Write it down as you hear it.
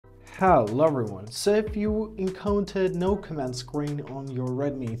Hello everyone, so if you encountered no command screen on your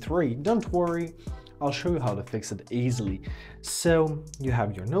Redmi 3, don't worry, I'll show you how to fix it easily. So you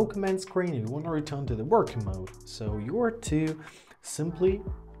have your no command screen and you want to return to the working mode. So you are to simply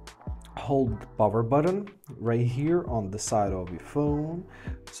hold the power button right here on the side of your phone.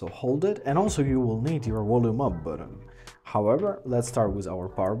 So hold it, and also you will need your volume up button. However, let's start with our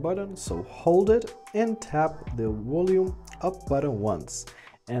power button. So hold it and tap the volume up button once.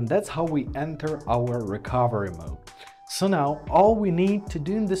 And that's how we enter our recovery mode. So now all we need to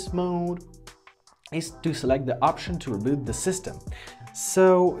do in this mode is to select the option to reboot the system.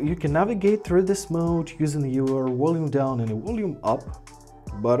 So you can navigate through this mode using your volume down and volume up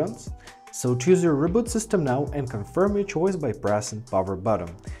buttons. So choose your reboot system now and confirm your choice by pressing power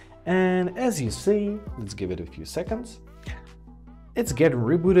button. And as you see, let's give it a few seconds. It's getting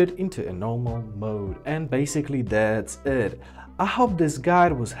rebooted into a normal mode, and basically that's it. I hope this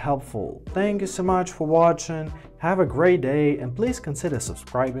guide was helpful. Thank you so much for watching. Have a great day and please consider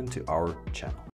subscribing to our channel.